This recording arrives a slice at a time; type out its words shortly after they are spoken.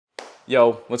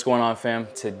Yo, what's going on, fam?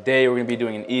 Today we're gonna be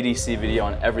doing an EDC video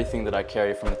on everything that I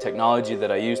carry, from the technology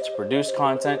that I use to produce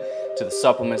content to the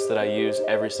supplements that I use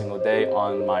every single day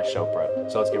on my show prep.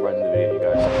 So let's get right into the video, you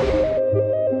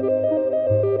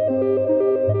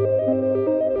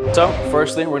guys. So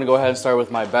firstly, we're gonna go ahead and start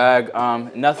with my bag.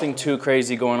 Nothing too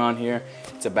crazy going on here.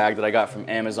 It's a bag that I got from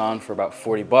Amazon for about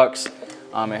 40 bucks.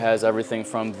 It has everything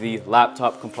from the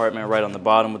laptop compartment right on the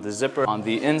bottom with the zipper. On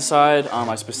the inside,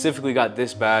 I specifically got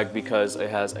this bag because it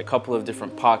has a couple of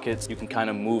different pockets. You can kind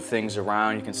of move things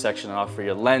around. You can section it off for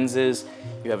your lenses.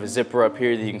 You have a zipper up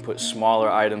here that you can put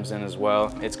smaller items in as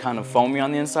well. It's kind of foamy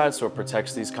on the inside, so it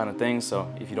protects these kind of things. So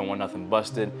if you don't want nothing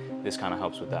busted, this kind of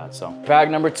helps with that. So bag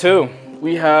number two,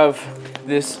 we have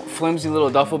this flimsy little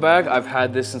duffel bag. I've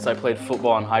had this since I played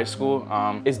football in high school.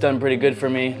 It's done pretty good for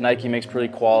me. Nike makes pretty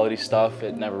quality stuff.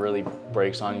 It never really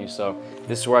breaks on you. So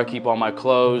this is where I keep all my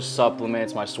clothes,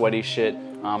 supplements, my sweaty shit.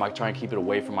 I try and keep it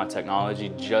away from my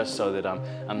technology just so that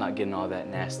I'm not getting all that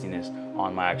nastiness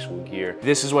on my actual gear.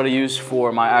 This is what I use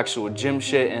for my actual gym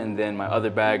shit, and then my other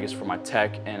bag is for my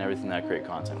tech and everything that I create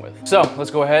content with. So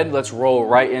let's go ahead, let's roll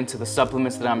right into the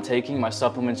supplements that I'm taking. My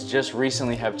supplements just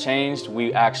recently have changed.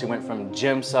 We actually went from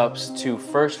gym subs to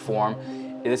First Form.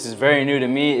 This is very new to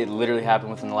me. It literally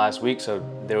happened within the last week, so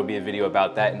there will be a video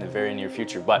about that in the very near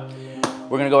future. But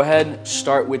we're gonna go ahead and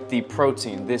start with the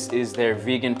protein. This is their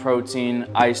vegan protein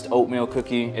iced oatmeal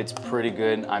cookie. It's pretty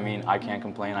good. I mean, I can't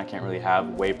complain. I can't really have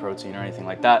whey protein or anything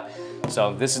like that.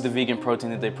 So this is the vegan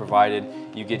protein that they provided.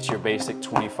 You get your basic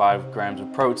 25 grams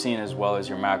of protein, as well as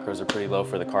your macros are pretty low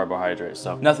for the carbohydrates.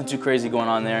 So nothing too crazy going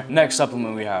on there. Next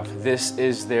supplement we have, this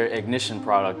is their ignition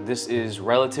product. This is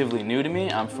relatively new to me.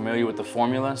 I'm familiar with the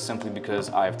formula simply because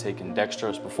I've taken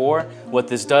dextrose before. What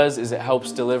this does is it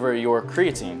helps deliver your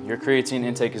creatine. Your creatine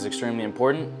intake is extremely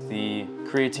important. The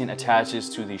creatine attaches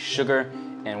to the sugar,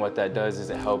 and what that does is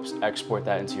it helps export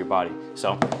that into your body.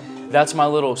 So that's my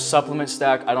little supplement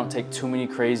stack. I don't take too many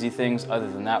crazy things. Other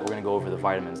than that, we're gonna go over the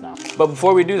vitamins now. But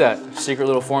before we do that, secret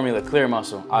little formula, Clear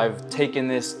Muscle. I've taken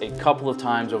this a couple of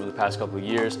times over the past couple of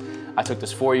years. I took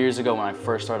this 4 years ago when I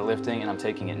first started lifting, and I'm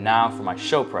taking it now for my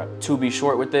show prep. To be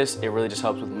short with this, it really just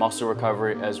helps with muscle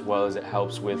recovery, as well as it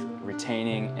helps with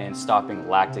retaining and stopping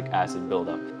lactic acid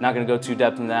buildup. Not gonna go too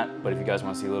depth in that, but if you guys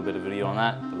wanna see a little bit of video on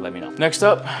that, let me know. Next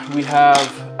up, we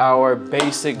have our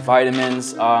basic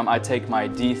vitamins. I take my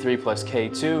D3 plus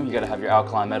K2. You gotta have your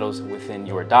alkaline metals within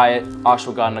your diet.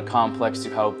 Ashwagandha complex to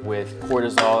help with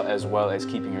cortisol, as well as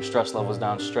keeping your stress levels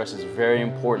down. Stress is very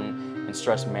important, and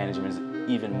stress management is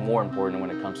even more important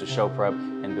when it comes to show prep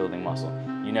and building muscle.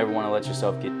 You never want to let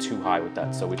yourself get too high with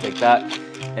that. So we take that,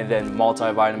 and then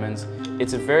multivitamins.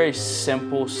 It's a very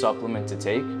simple supplement to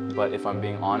take, but if I'm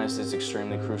being honest, it's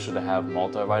extremely crucial to have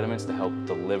multivitamins to help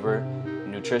deliver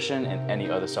nutrition and any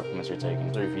other supplements you're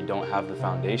taking. So if you don't have the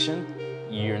foundation,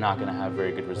 you're not gonna have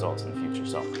very good results in the future.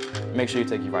 So make sure you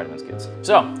take your vitamins, kids.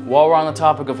 So while we're on the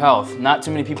topic of health, not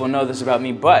too many people know this about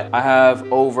me, but I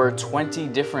have over 20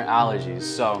 different allergies.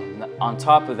 So on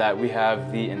top of that, we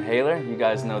have the inhaler. You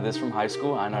guys know this from high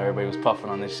school. I know everybody was puffing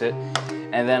on this shit.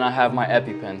 And then I have my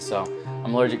EpiPen. So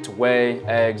I'm allergic to whey,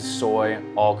 eggs, soy,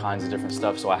 all kinds of different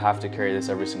stuff. So I have to carry this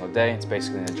every single day. It's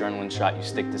basically an adrenaline shot. You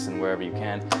stick this in wherever you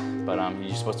can. But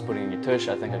you're supposed to put it in your tush.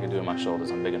 I think I could do it in my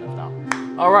shoulders. I'm big enough now.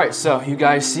 All right, so you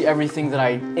guys see everything that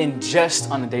I ingest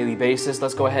on a daily basis.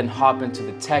 Let's go ahead and hop into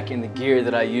the tech and the gear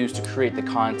that I use to create the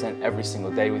content every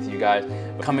single day with you guys.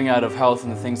 Coming out of health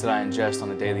and the things that I ingest on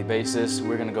a daily basis,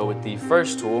 we're gonna go with the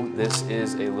first tool. This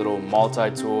is a little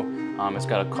multi-tool. It's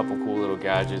got a couple cool little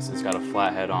gadgets. It's got a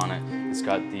flat head on it. It's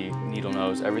got the needle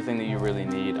nose, everything that you really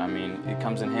need. I mean, it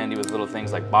comes in handy with little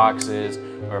things like boxes,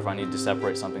 or if I need to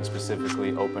separate something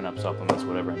specifically, open up supplements,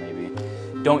 whatever it may be.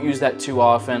 Don't use that too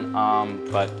often,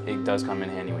 but it does come in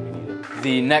handy when you need it.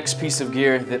 The next piece of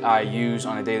gear that I use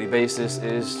on a daily basis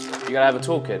is you gotta have a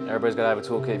toolkit. Everybody's gotta have a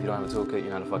toolkit. If you don't have a toolkit,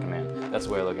 you're not a fucking man. That's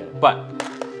the way I look at it. But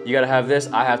you gotta have this.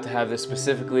 I have to have this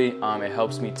specifically. It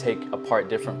helps me take apart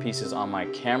different pieces on my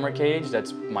camera cage.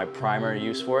 That's my primary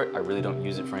use for it. I really don't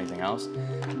use it for anything else,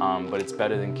 but it's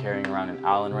better than carrying around an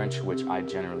Allen wrench, which I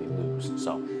generally lose.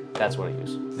 So that's what I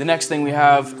use. The next thing we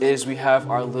have is we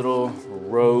have our little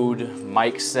Rode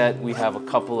mic set. We have a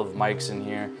couple of mics in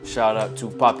here. Shout out to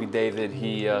Poppy David.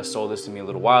 He sold this to me a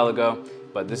little while ago.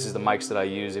 but this is the mics that I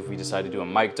use if we decide to do a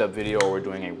mic'd up video or we're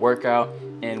doing a workout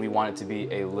and we want it to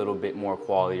be a little bit more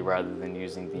quality rather than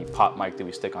using the pop mic that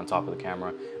we stick on top of the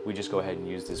camera. We just go ahead and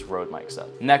use this Rode mic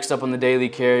set. Next up on the daily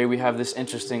carry, we have this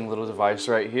interesting little device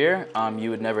right here. You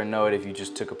would never know it if you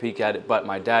just took a peek at it, but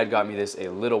my dad got me this a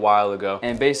little while ago,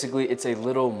 and basically it's a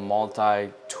little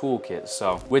multi-toolkit.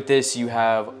 So with this, you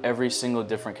have every single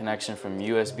different connection from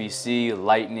USB-C,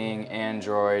 Lightning,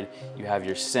 Android, you have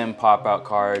your SIM pop-out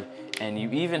card, and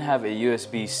you even have a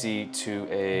USB-C to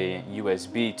a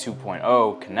USB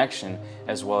 2.0 connection,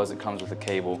 as well as it comes with a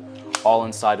cable, all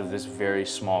inside of this very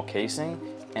small casing.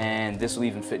 And this will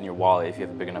even fit in your wallet if you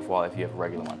have a big enough wallet, if you have a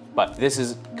regular one. But this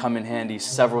has come in handy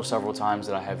several times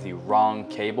that I have the wrong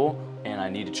cable and I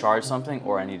need to charge something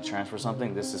or I need to transfer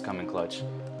something. This has come in clutch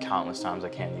countless times. I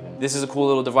can't even. This is a cool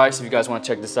little device. If you guys want to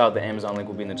check this out, the Amazon link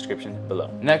will be in the description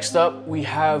below. Next up, we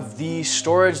have the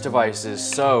storage devices.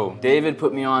 So David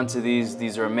put me on to these.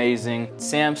 These are amazing.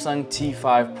 Samsung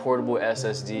T5 portable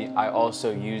SSD. I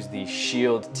also use the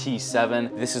Shield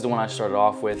T7. This is the one I started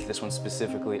off with. This one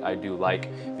specifically I do like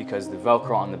because the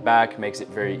Velcro on the back makes it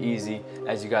very easy.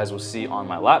 As you guys will see on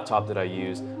my laptop that I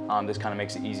use, this kind of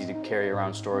makes it easy to carry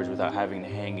around storage without having to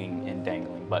hanging and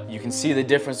dangling. But you can see the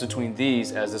difference between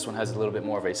these, as this one has a little bit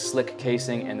more of a slick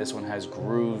casing and this one has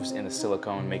grooves in the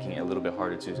silicone, making it a little bit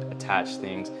harder to attach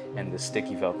things, and the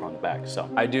sticky Velcro on the back. So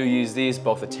I do use these,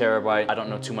 both a terabyte. I don't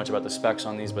know too much about the specs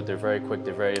on these, but they're very quick,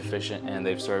 they're very efficient, and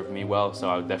they've served me well. So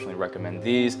I would definitely recommend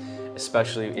these,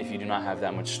 especially if you do not have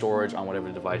that much storage on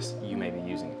whatever device you may be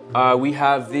using. We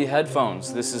have the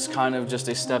headphones. This is kind of just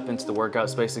a step into the workout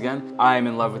space again. I am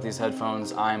in love with these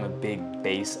headphones. I am a big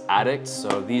bass addict.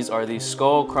 So these are the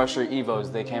Skull Crusher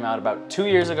Evos. They came out about 2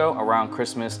 years ago around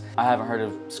Christmas. I haven't heard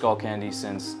of Skull Candy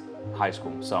since high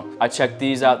school. So I checked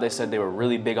these out. They said they were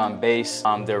really big on bass.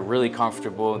 They're really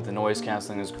comfortable. The noise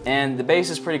canceling is, and the bass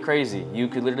is pretty crazy. You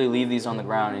could literally leave these on the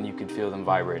ground and you could feel them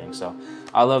vibrating. So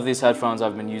I love these headphones.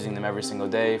 I've been using them every single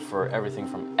day for everything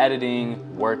from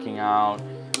editing, working out,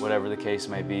 whatever the case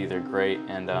may be. They're great,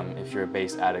 and if you're a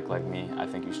bass addict like me, I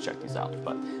think you should check these out.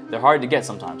 But they're hard to get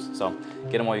sometimes, so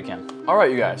get them while you can. All right,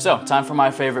 you guys, so time for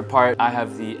my favorite part. I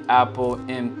have the Apple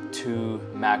M2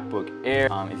 MacBook Air.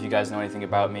 If you guys know anything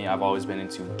about me, I've always been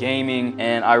into gaming,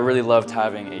 and I really loved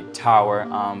having a tower,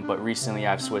 but recently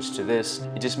I've switched to this.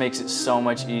 It just makes it so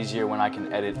much easier when I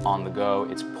can edit on the go.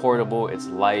 It's portable, it's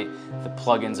light, the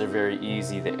plugins are very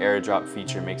easy, the AirDrop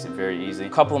feature makes it very easy. A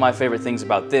couple of my favorite things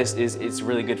about this is it's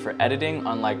really good for editing,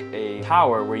 unlike a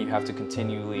tower where you have to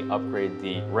continually upgrade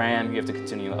the RAM, you have to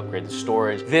continually upgrade the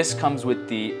storage. This comes with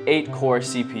the 8-core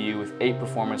CPU with 8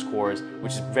 performance cores,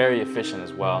 which is very efficient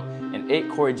as well. An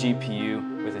 8-core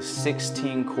GPU with a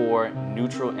 16-core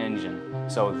neutral engine.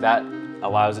 So that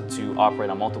allows it to operate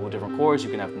on multiple different cores. You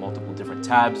can have multiple different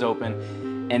tabs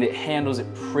open, and it handles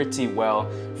it pretty well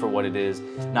for what it is.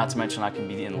 Not to mention I can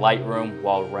be in Lightroom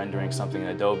while rendering something in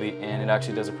Adobe, and it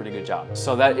actually does a pretty good job.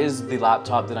 So that is the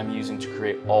laptop that I'm using to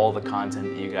create all the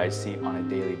content that you guys see on a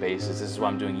daily basis. This is what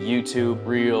I'm doing: YouTube,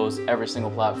 Reels, every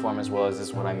single platform, as well as this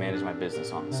is what I manage my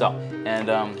business on. So, and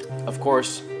of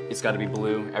course, it's gotta be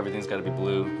blue. Everything's gotta be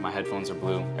blue. My headphones are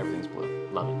blue, everything's blue.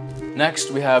 Love it.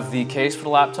 Next, we have the case for the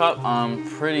laptop.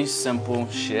 Pretty simple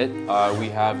shit. We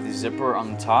have the zipper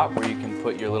on the top where you can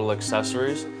put your little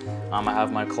accessories. I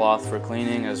have my cloth for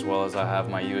cleaning, as well as I have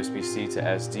my USB-C to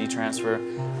SD transfer.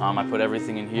 I put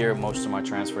everything in here. Most of my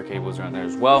transfer cables are in there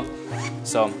as well.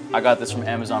 So I got this from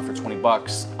Amazon for 20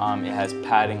 bucks. It has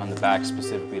padding on the back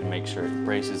specifically to make sure it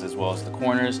braces as well as the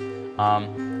corners.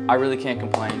 I really can't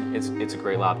complain. It's a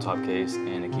great laptop case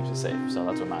and it keeps it safe, so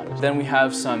that's what matters. Then we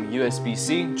have some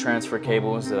USB-C transfer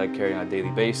cables that I carry on a daily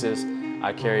basis.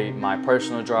 I carry my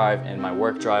personal drive and my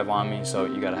work drive on me, so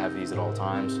you gotta have these at all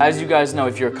times. As you guys know,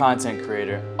 if you're a content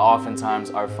creator, oftentimes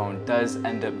our phone does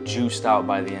end up juiced out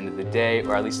by the end of the day,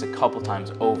 or at least a couple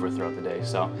times over throughout the day.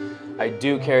 So I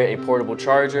do carry a portable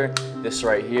charger. This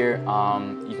right here,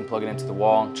 you can plug it into the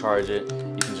wall, charge it.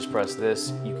 You can just press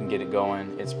this, you can get it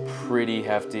going. It's pretty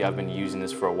hefty. I've been using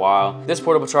this for a while. This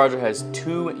portable charger has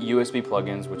 2 USB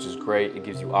plugins, which is great. It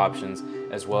gives you options,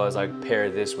 as well as I pair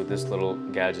this with this little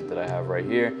gadget that I have right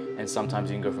here. And sometimes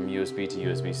you can go from USB to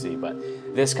USB-C, but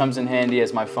this comes in handy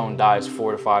as my phone dies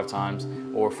 4 to 5 times,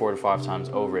 or 4 to 5 times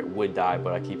over. It would die,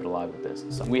 but I keep it alive with this.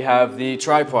 So we have the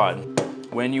tripod.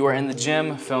 When you are in the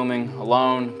gym filming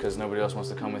alone, because nobody else wants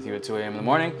to come with you at 2 a.m. in the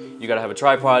morning, you gotta have a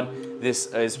tripod. This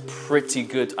is pretty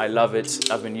good. I love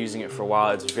it. I've been using it for a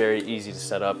while. It's very easy to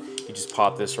set up. You just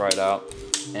pop this right out.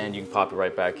 and you can pop it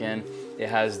right back in. It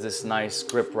has this nice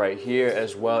grip right here,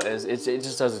 as well as it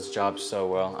just does its job so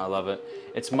well. I love it.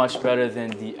 It's much better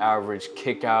than the average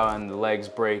kick out and the legs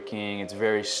breaking. It's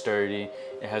very sturdy.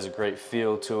 It has a great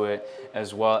feel to it,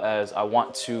 as well as I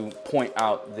want to point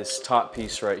out this top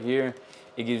piece right here.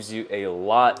 It gives you a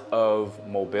lot of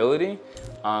mobility.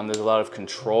 There's a lot of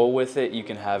control with it. You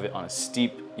can have it on a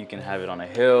steep, you can have it on a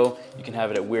hill, you can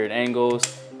have it at weird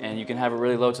angles, and you can have it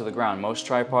really low to the ground. Most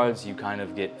tripods, you kind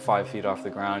of get 5 feet off the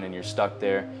ground and you're stuck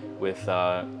there with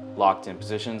locked in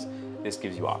positions. This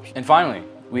gives you options. And finally,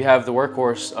 we have the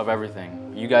workhorse of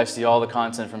everything. You guys see all the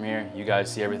content from here. You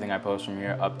guys see everything I post from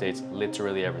here, updates,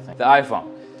 literally everything. The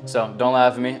iPhone. So don't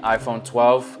laugh at me, iPhone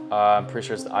 12. I'm pretty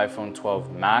sure it's the iPhone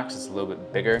 12 Max. It's a little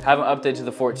bit bigger. Haven't updated to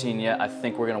the 14 yet. I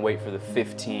think we're gonna wait for the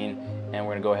 15 and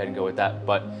we're gonna go ahead and go with that.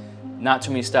 But not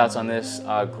too many stats on this.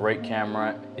 Great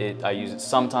camera. I use it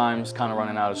sometimes, kind of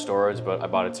running out of storage, but I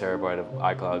bought a terabyte of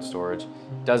iCloud storage.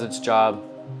 Does its job.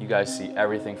 You guys see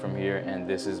everything from here, and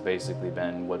this has basically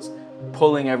been what's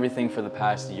pulling everything for the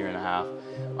past year and a half.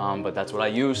 But that's what I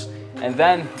use. And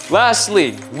then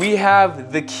lastly, we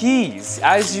have the keys.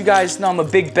 As you guys know, I'm a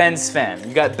big Benz fan.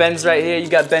 You got Benz right here, you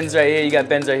got Benz right here, you got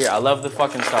Benz right here. I love the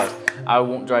fucking stars. I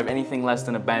won't drive anything less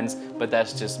than a Benz, but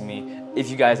that's just me. If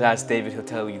you guys ask David, he'll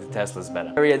tell you the Tesla's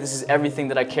better. This is everything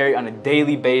that I carry on a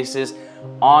daily basis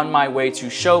on my way to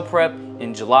show prep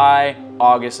in July,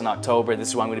 August, and October. This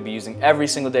is what I'm gonna be using every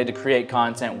single day to create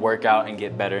content, work out, and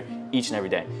get better each and every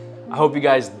day. I hope you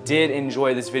guys did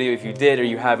enjoy this video. If you did, or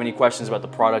you have any questions about the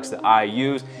products that I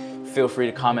use, feel free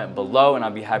to comment below and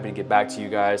I'll be happy to get back to you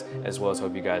guys, as well as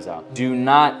help you guys out. Do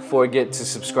not forget to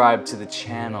subscribe to the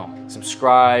channel.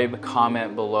 Subscribe,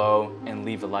 comment below, and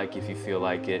leave a like if you feel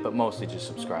like it, but mostly just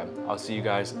subscribe. I'll see you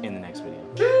guys in the next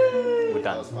video. We're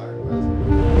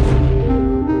done.